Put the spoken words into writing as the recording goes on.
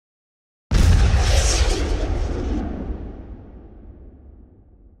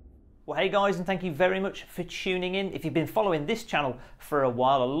Well, hey guys, and thank you very much for tuning in. If you've been following this channel for a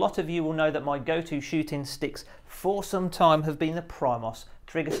while, a lot of you will know that my go-to shooting sticks for some time have been the Primos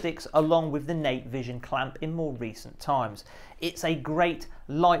trigger sticks, along with the Nate Vision clamp in more recent times. It's a great,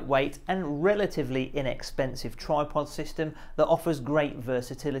 lightweight and relatively inexpensive tripod system that offers great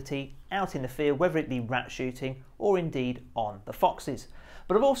versatility out in the field, whether it be rat shooting or indeed on the foxes.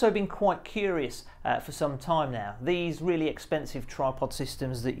 But I've also been quite curious for some time now. These really expensive tripod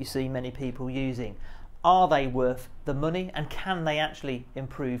systems that you see many people using, are they worth the money, and can they actually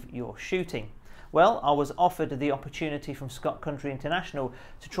improve your shooting? Well, I was offered the opportunity from Scott Country International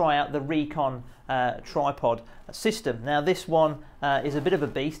to try out the REKON tripod system. Now this one is a bit of a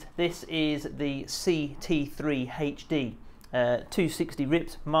beast. This is the CT3-HD 260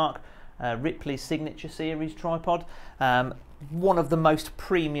 ripped Mark Ripley's signature series tripod. One of the most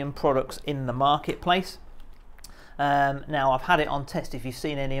premium products in the marketplace. Now I've had it on test. If you've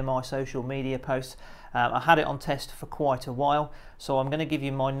seen any of my social media posts, I had it on test for quite a while, so I'm going to give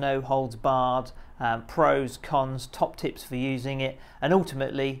you my no holds barred pros, cons, top tips for using it, and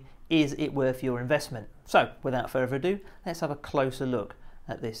ultimately, is it worth your investment? So without further ado, let's have a closer look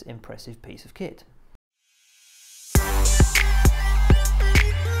at this impressive piece of kit.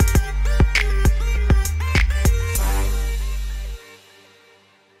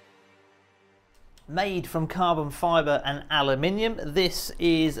 Made from carbon fibre and aluminium, this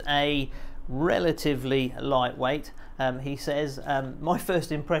is a relatively lightweight. He says, my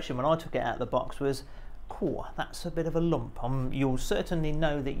first impression when I took it out of the box was, cool, that's a bit of a lump. You'll certainly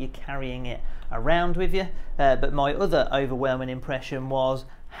know that you're carrying it around with you, but my other overwhelming impression was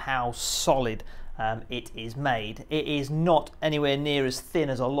how solid it is made. It is not anywhere near as thin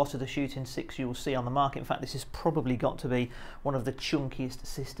as a lot of the shooting sticks you will see on the market. In fact, this has probably got to be one of the chunkiest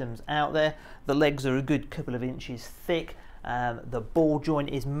systems out there. The legs are a good couple of inches thick. The ball joint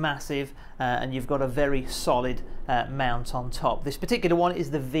is massive, and you've got a very solid mount on top. This particular one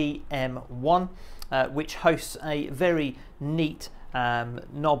is the VM1, which hosts a very neat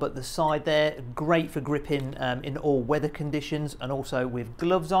knob at the side there, great for gripping in all weather conditions and also with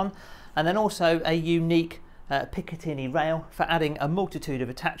gloves on, and then also a unique Picatinny rail for adding a multitude of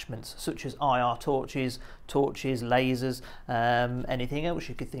attachments such as IR torches, lasers, anything else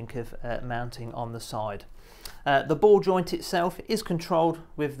you could think of mounting on the side. The ball joint itself is controlled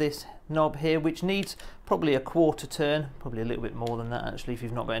with this knob here, which needs probably a quarter turn, probably a little bit more than that actually if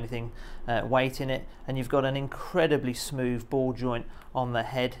you've not got anything weight in it, and you've got an incredibly smooth ball joint on the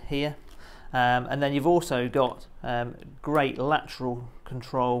head here, and then you've also got great lateral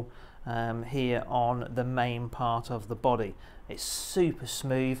control here on the main part of the body. It's super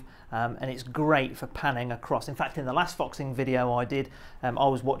smooth, and it's great for panning across. In fact, in the last foxing video I did, I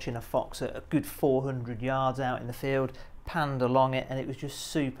was watching a fox at a good 400 yards out in the field, panned along it, and it was just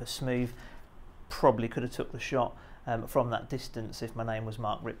super smooth. Probably could have took the shot from that distance if my name was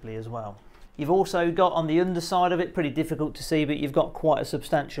Mark Ripley as well. You've also got on the underside of it, pretty difficult to see, but you've got quite a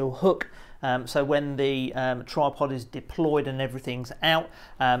substantial hook. So when the tripod is deployed and everything's out,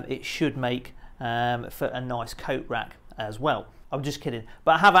 it should make for a nice coat rack as well. I'm just kidding,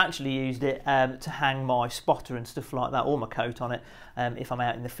 but I have actually used it to hang my spotter and stuff like that, or my coat on it, if I'm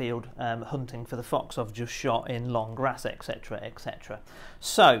out in the field hunting for the fox I've just shot in long grass, etc, etc.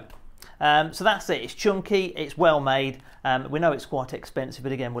 So that's it. It's chunky, it's well made. We know it's quite expensive,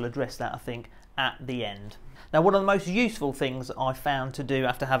 but again, we'll address that I think at the end. Now, one of the most useful things I found to do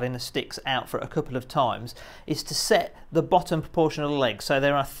after having the sticks out for a couple of times is to set the bottom proportion of the leg. So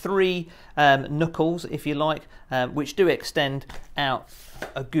there are three knuckles, if you like, which do extend out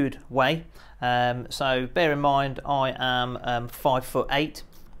a good way. So bear in mind I am 5'8",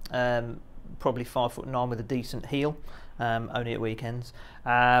 probably 5'9" with a decent heel. Only at weekends.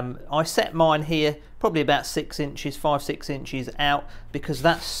 I set mine here probably about 6 inches, 5-6 inches out, because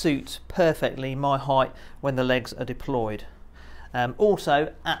that suits perfectly my height when the legs are deployed.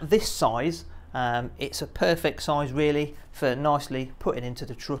 Also at this size, it's a perfect size really for nicely putting into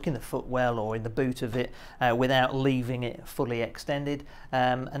the truck, in the footwell or in the boot of it, without leaving it fully extended.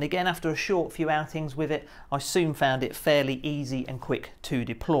 And again, after a short few outings with it, I soon found it fairly easy and quick to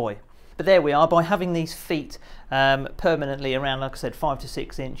deploy. But there we are, by having these feet permanently around, like I said, 5 to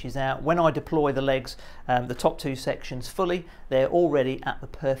 6 inches out, when I deploy the legs, the top two sections fully, they're already at the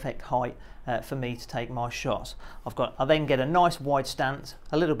perfect height for me to take my shots. I then get a nice wide stance,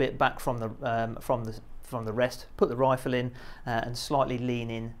 a little bit back from the rest, put the rifle in and slightly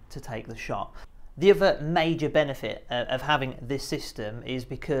lean in to take the shot. The other major benefit of having this system is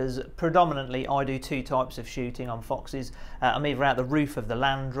because predominantly I do two types of shooting on foxes. I'm either out the roof of the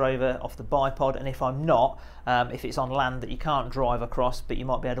Land Rover off the bipod, and if I'm not, if it's on land that you can't drive across but you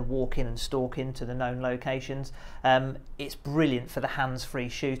might be able to walk in and stalk into the known locations, it's brilliant for the hands-free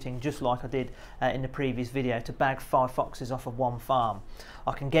shooting, just like I did in the previous video, to bag 5 foxes off of one farm.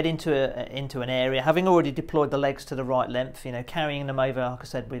 I can get into an area, having already deployed the legs to the right length, you know, carrying them over, like I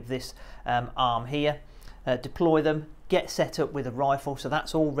said, with this arm here, deploy them, get set up with a rifle, so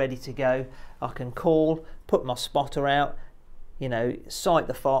that's all ready to go. I can call, put my spotter out, you know, sight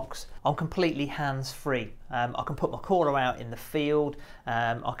the fox. I'm completely hands-free. I can put my caller out in the field.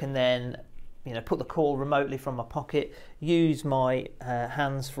 I can then, you know, put the call remotely from my pocket, use my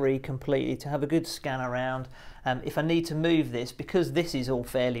hands-free completely to have a good scan around. If I need to move this, because this is all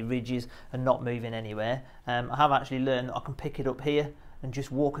fairly rigid and not moving anywhere, I have actually learned that I can pick it up here and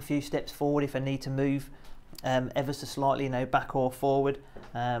just walk a few steps forward if I need to move ever so slightly, you know, back or forward.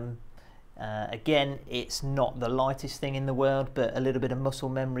 Again, it's not the lightest thing in the world, but a little bit of muscle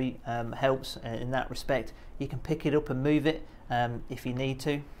memory helps in that respect. You can pick it up and move it if you need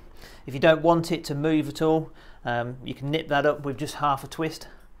to. If you don't want it to move at all, you can nip that up with just half a twist.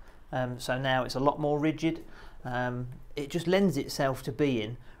 So now it's a lot more rigid. It just lends itself to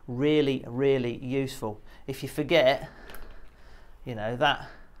being really, really useful. If you forget, you know,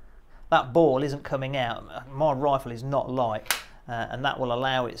 that ball isn't coming out, my rifle is not light, and that will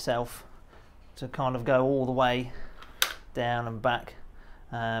allow itself to kind of go all the way down and back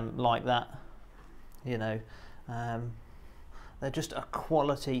like that. You know, they're just a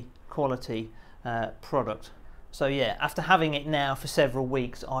quality product. So yeah, after having it now for several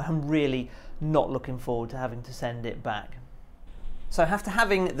weeks, I am really not looking forward to having to send it back. So after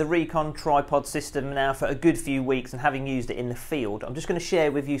having the REKON tripod system now for a good few weeks and having used it in the field, I'm just going to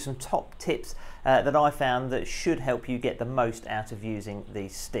share with you some top tips that I found that should help you get the most out of using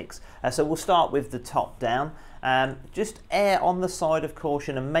these sticks. So we'll start with the top down. Just err on the side of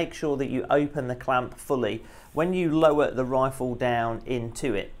caution and make sure that you open the clamp fully when you lower the rifle down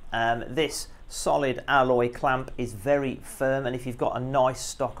into it. This solid alloy clamp is very firm, and if you've got a nice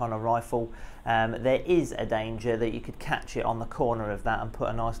stock on a rifle, there is a danger that you could catch it on the corner of that and put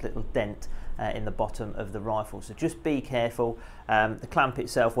a nice little dent in the bottom of the rifle. So just be careful. The clamp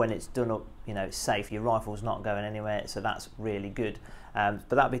itself, when it's done up, you know, it's safe. Your rifle's not going anywhere, so that's really good. But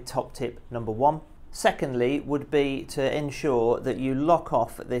that'd be top tip number 1. Secondly would be to ensure that you lock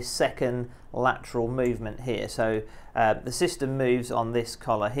off this second lateral movement here. So the system moves on this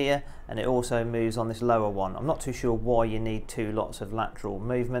collar here, and it also moves on this lower one. I'm not too sure why you need 2 lots of lateral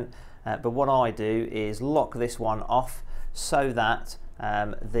movement, but what I do is lock this one off so that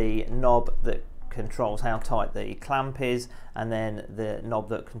the knob that controls how tight the clamp is and then the knob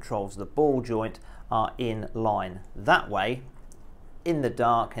that controls the ball joint are in line. That way, in the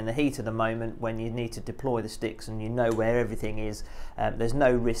dark, in the heat of the moment, when you need to deploy the sticks and you know where everything is, there's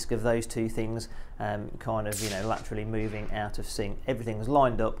no risk of those 2 things kind of, you know, laterally moving out of sync. Everything's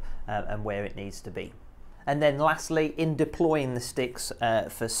lined up and where it needs to be. And then lastly, in deploying the sticks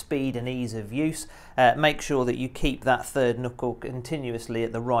for speed and ease of use, make sure that you keep that 3rd knuckle continuously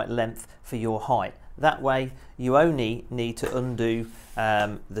at the right length for your height. That way you only need to undo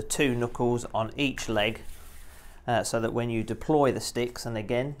the 2 knuckles on each leg, so that when you deploy the sticks, and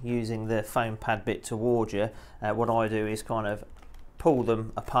again using the foam pad bit towards you, what I do is kind of pull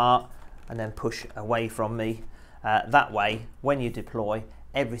them apart and then push away from me. That way when you deploy,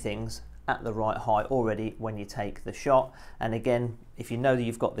 everything's at the right height already when you take the shot. And again, if you know that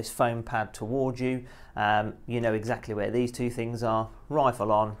you've got this foam pad towards you, you know exactly where these 2 things are.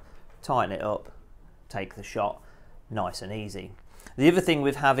 Rifle on, tighten it up, take the shot, nice and easy. The other thing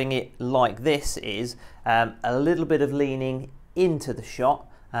with having it like this is a little bit of leaning into the shot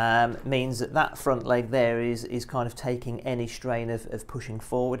means that that front leg there is kind of taking any strain of pushing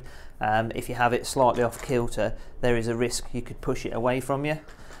forward. If you have it slightly off kilter, there is a risk you could push it away from you.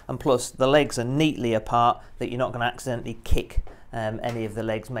 And plus the legs are neatly apart that you're not going to accidentally kick any of the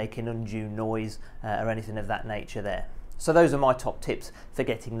legs, making undue noise or anything of that nature there. So those are my top tips for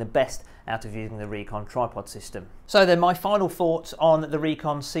getting the best out of using the REKON tripod system. So then my final thoughts on the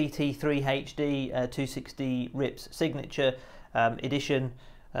REKON CT3-HD 260 RIPS Signature Edition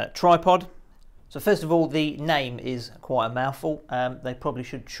tripod. So first of all, the name is quite a mouthful. They probably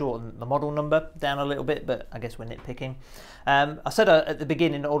should shorten the model number down a little bit, but I guess we're nitpicking. I said at the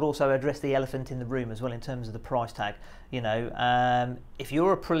beginning I would also address the elephant in the room as well in terms of the price tag. You know, if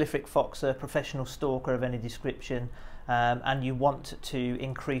you're a prolific foxer, professional stalker of any description, and you want to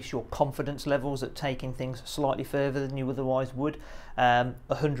increase your confidence levels at taking things slightly further than you otherwise would,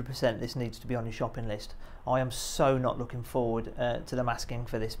 100% this needs to be on your shopping list. I am so not looking forward to them asking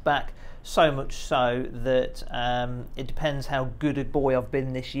for this back, so much so that it depends how good a boy I've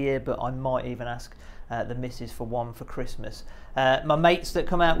been this year, but I might even ask the missus for one for Christmas. My mates that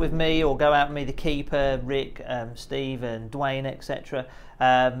come out with me or go out with me, the keeper, Rick, Steve and Dwayne, etc.,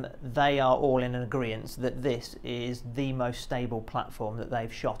 they are all in agreement that this is the most stable platform that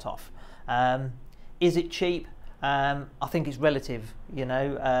they've shot off. Is it cheap? I think it's relative, you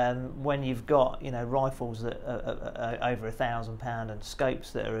know, when you've got, you know, rifles that are over £1,000 and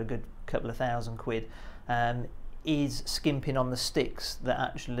scopes that are a good couple of £1,000, is skimping on the sticks that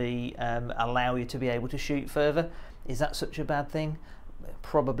actually allow you to be able to shoot further. Is that such a bad thing?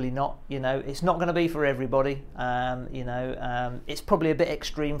 Probably not. You know, it's not going to be for everybody. You know, it's probably a bit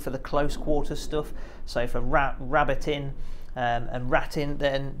extreme for the close quarter stuff. So for rabbiting and ratting,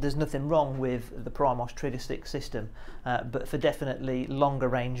 then there's nothing wrong with the Primos trigger stick system. But for definitely longer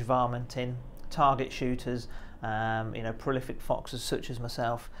range varminting, target shooters, you know, prolific foxes such as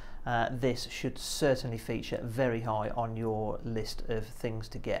myself, this should certainly feature very high on your list of things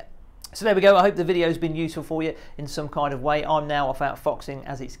to get. So there we go. I hope the video has been useful for you in some kind of way. I'm now off out foxing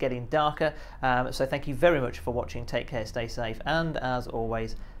as it's getting darker. So thank you very much for watching. Take care, stay safe, and as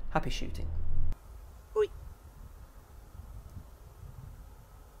always, happy shooting.